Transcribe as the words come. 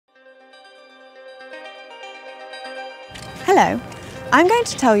Hello, I'm going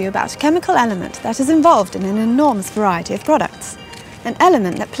to tell you about a chemical element that is involved in an enormous variety of products. An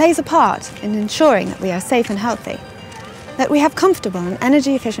element that plays a part in ensuring that we are safe and healthy, that we have comfortable and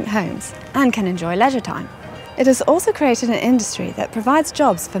energy-efficient homes and can enjoy leisure time. It has also created an industry that provides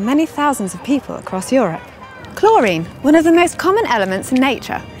jobs for many thousands of people across Europe. Chlorine, one of the most common elements in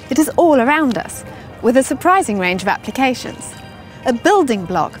nature. It is all around us, with a surprising range of applications. A building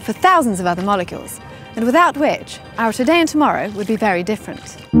block for thousands of other molecules, and without which our today and tomorrow would be very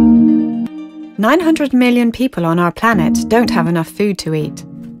different. 900 million people on our planet don't have enough food to eat.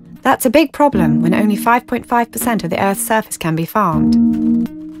 That's a big problem when only 5.5% of the Earth's surface can be farmed.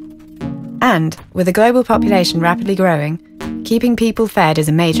 And, with the global population rapidly growing, keeping people fed is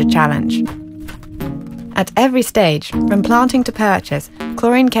a major challenge. At every stage, from planting to purchase,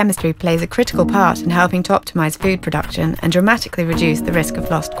 chlorine chemistry plays a critical part in helping to optimize food production and dramatically reduce the risk of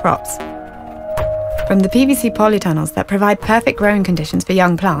lost crops. From the PVC polytunnels that provide perfect growing conditions for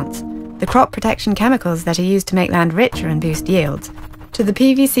young plants, the crop protection chemicals that are used to make land richer and boost yields, to the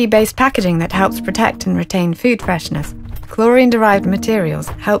PVC-based packaging that helps protect and retain food freshness, chlorine-derived materials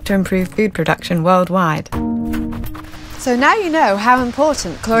help to improve food production worldwide. So now you know how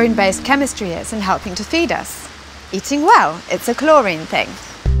important chlorine-based chemistry is in helping to feed us. Eating well, it's a chlorine thing.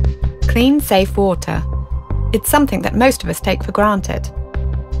 Clean, safe water. It's something that most of us take for granted.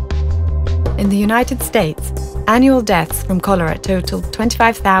 In the United States, annual deaths from cholera totaled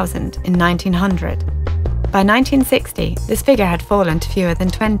 25,000 in 1900. By 1960, this figure had fallen to fewer than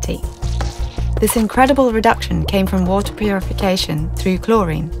 20. This incredible reduction came from water purification through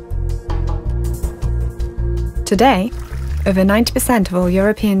chlorine. Today, over 90% of all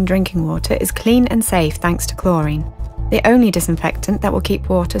European drinking water is clean and safe thanks to chlorine, the only disinfectant that will keep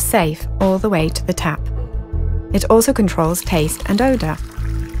water safe all the way to the tap. It also controls taste and odour.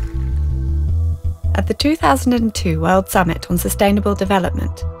 At the 2002 World Summit on Sustainable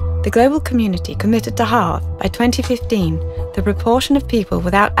Development, the global community committed to halve, by 2015, the proportion of people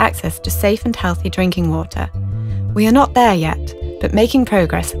without access to safe and healthy drinking water. We are not there yet, but making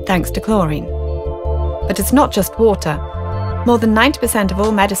progress thanks to chlorine. But it's not just water. More than 90% of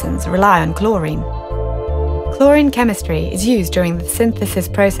all medicines rely on chlorine. Chlorine chemistry is used during the synthesis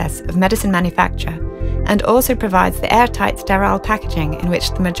process of medicine manufacture and also provides the airtight sterile packaging in which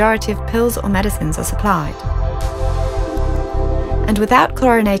the majority of pills or medicines are supplied. And without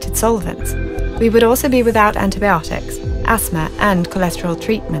chlorinated solvents, we would also be without antibiotics, asthma and cholesterol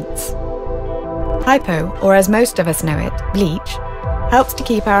treatments. Hypo, or as most of us know it, bleach, helps to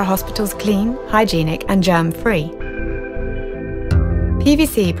keep our hospitals clean, hygienic and germ-free.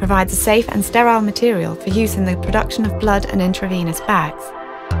 PVC provides a safe and sterile material for use in the production of blood and intravenous bags.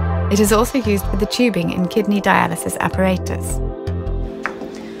 It is also used for the tubing in kidney dialysis apparatus.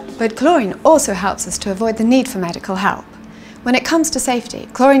 But chlorine also helps us to avoid the need for medical help. When it comes to safety,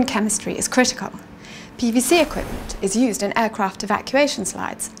 chlorine chemistry is critical. PVC equipment is used in aircraft evacuation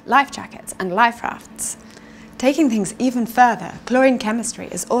slides, life jackets and life rafts. Taking things even further, chlorine chemistry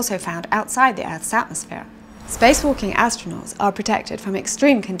is also found outside the Earth's atmosphere. Spacewalking astronauts are protected from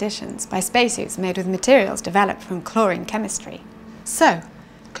extreme conditions by spacesuits made with materials developed from chlorine chemistry. So,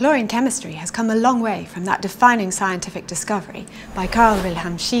 chlorine chemistry has come a long way from that defining scientific discovery by Carl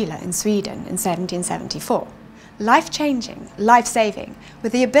Wilhelm Scheele in Sweden in 1774. Life-changing, life-saving,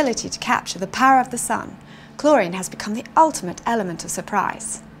 with the ability to capture the power of the sun, chlorine has become the ultimate element of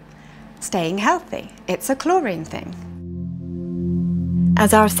surprise. Staying healthy, it's a chlorine thing.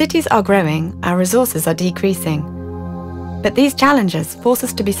 As our cities are growing, our resources are decreasing. But these challenges force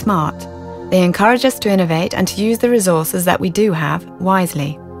us to be smart. They encourage us to innovate and to use the resources that we do have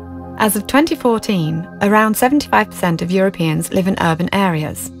wisely. As of 2014, around 75% of Europeans live in urban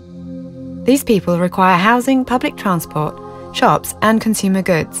areas. These people require housing, public transport, shops and consumer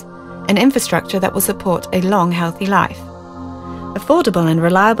goods, an infrastructure that will support a long, healthy life. Affordable and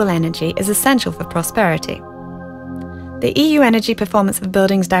reliable energy is essential for prosperity. The EU Energy Performance of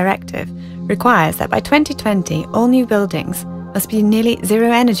Buildings Directive requires that by 2020 all new buildings must be nearly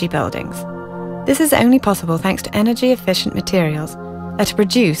zero-energy buildings. This is only possible thanks to energy-efficient materials that are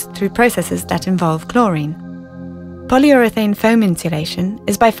produced through processes that involve chlorine. Polyurethane foam insulation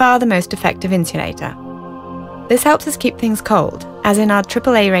is by far the most effective insulator. This helps us keep things cold, as in our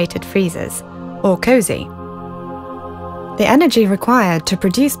AAA-rated freezers, or cosy. The energy required to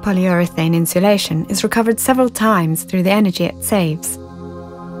produce polyurethane insulation is recovered several times through the energy it saves.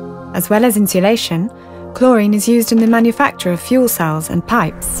 As well as insulation, chlorine is used in the manufacture of fuel cells and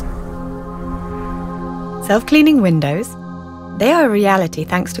pipes. Self-cleaning windows? They are a reality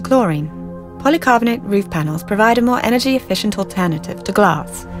thanks to chlorine. Polycarbonate roof panels provide a more energy-efficient alternative to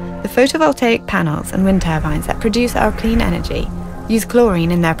glass, The photovoltaic panels and wind turbines that produce our clean energy use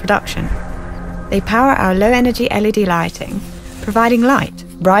chlorine in their production. They power our low-energy LED lighting, providing light,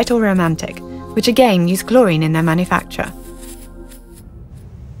 bright or romantic, which again use chlorine in their manufacture.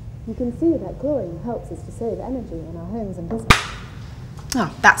 You can see that chlorine helps us to save energy in our homes and businesses.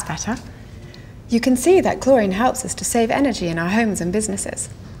 Oh, that's better. You can see that chlorine helps us to save energy in our homes and businesses,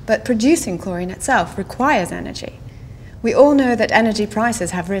 but producing chlorine itself requires energy. We all know that energy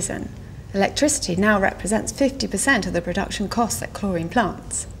prices have risen. Electricity now represents 50% of the production costs at chlorine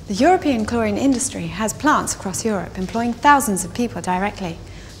plants. The European chlorine industry has plants across Europe employing thousands of people directly,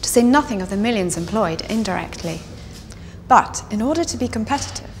 to say nothing of the millions employed indirectly. But in order to be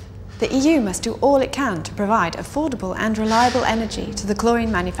competitive, the EU must do all it can to provide affordable and reliable energy to the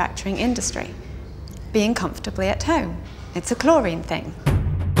chlorine manufacturing industry. Being comfortably at home. It's a chlorine thing.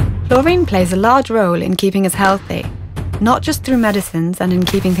 Chlorine plays a large role in keeping us healthy, not just through medicines and in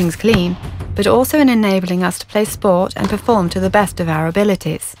keeping things clean, but also in enabling us to play sport and perform to the best of our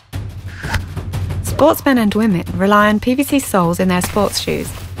abilities. Sportsmen and women rely on PVC soles in their sports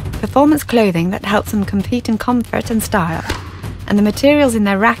shoes, performance clothing that helps them compete in comfort and style, and the materials in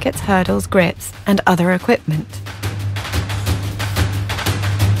their rackets, hurdles, grips, and other equipment.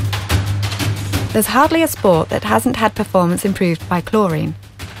 There's hardly a sport that hasn't had performance improved by chlorine.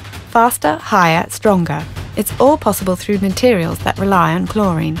 Faster, higher, stronger. It's all possible through materials that rely on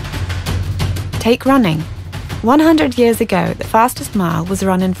chlorine. Take running. 100 years ago, the fastest mile was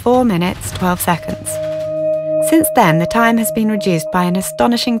run in 4 minutes, 12 seconds. Since then, the time has been reduced by an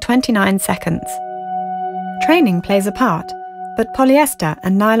astonishing 29 seconds. Training plays a part, but polyester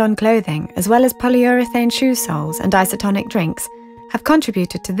and nylon clothing, as well as polyurethane shoe soles and isotonic drinks, have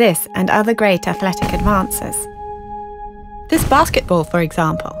contributed to this and other great athletic advances. This basketball, for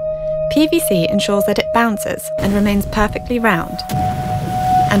example, PVC ensures that it bounces and remains perfectly round.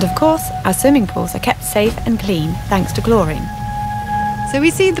 And of course, our swimming pools are kept safe and clean thanks to chlorine. So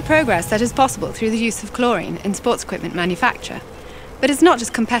we see the progress that is possible through the use of chlorine in sports equipment manufacture. But it's not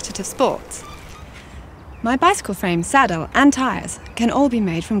just competitive sports. My bicycle frame, saddle and tyres can all be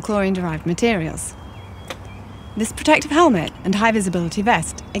made from chlorine-derived materials. This protective helmet and high-visibility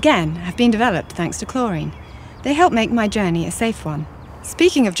vest, again, have been developed thanks to chlorine. They help make my journey a safe one.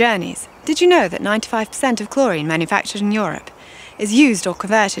 Speaking of journeys, did you know that 95% of chlorine manufactured in Europe is used or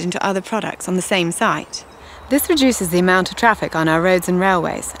converted into other products on the same site? This reduces the amount of traffic on our roads and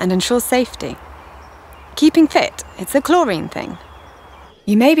railways and ensures safety. Keeping fit, it's a chlorine thing.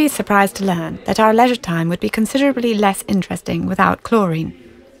 You may be surprised to learn that our leisure time would be considerably less interesting without chlorine.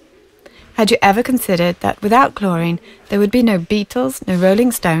 Had you ever considered that without chlorine there would be no Beatles, no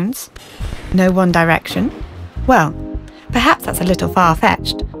Rolling Stones, no One Direction? Well, perhaps that's a little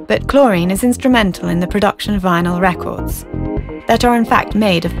far-fetched, but chlorine is instrumental in the production of vinyl records, that are in fact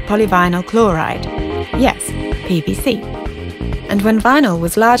made of polyvinyl chloride, yes, PVC. And when vinyl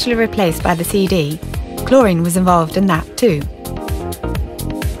was largely replaced by the CD, chlorine was involved in that too.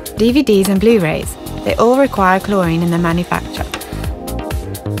 DVDs and Blu-rays, they all require chlorine in their manufacture.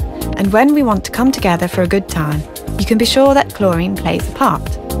 And when we want to come together for a good time, you can be sure that chlorine plays a part.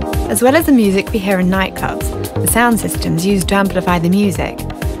 As well as the music we hear in nightclubs, the sound systems used to amplify the music,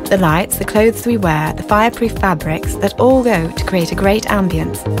 the lights, the clothes we wear, the fireproof fabrics that all go to create a great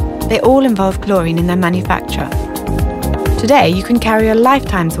ambience, they all involve chlorine in their manufacture. Today you can carry a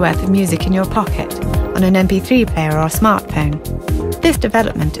lifetime's worth of music in your pocket, on an MP3 player or a smartphone. This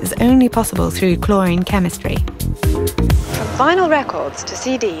development is only possible through chlorine chemistry. From vinyl records to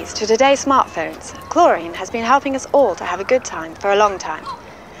CDs to today's smartphones, chlorine has been helping us all to have a good time for a long time.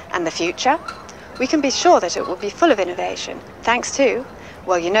 And the future? We can be sure that it will be full of innovation, thanks to,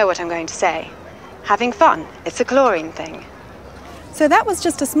 well, you know what I'm going to say. Having fun, it's a chlorine thing. So that was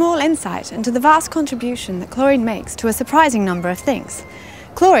just a small insight into the vast contribution that chlorine makes to a surprising number of things.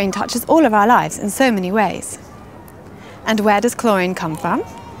 Chlorine touches all of our lives in so many ways. And where does chlorine come from?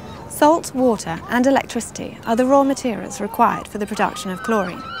 Salt, water and electricity are the raw materials required for the production of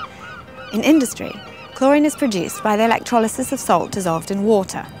chlorine. In industry, chlorine is produced by the electrolysis of salt dissolved in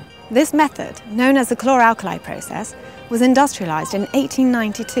water. This method, known as the chlor-alkali process, was industrialized in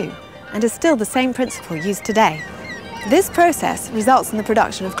 1892 and is still the same principle used today. This process results in the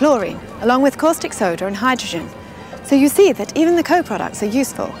production of chlorine, along with caustic soda and hydrogen. So you see that even the co-products are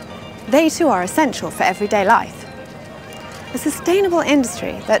useful. They too are essential for everyday life. A sustainable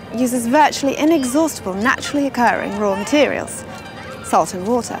industry that uses virtually inexhaustible naturally occurring raw materials, salt and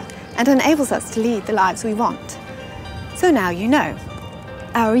water, and enables us to lead the lives we want. So now you know.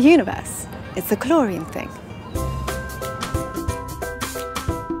 Our universe, it's a chlorine thing.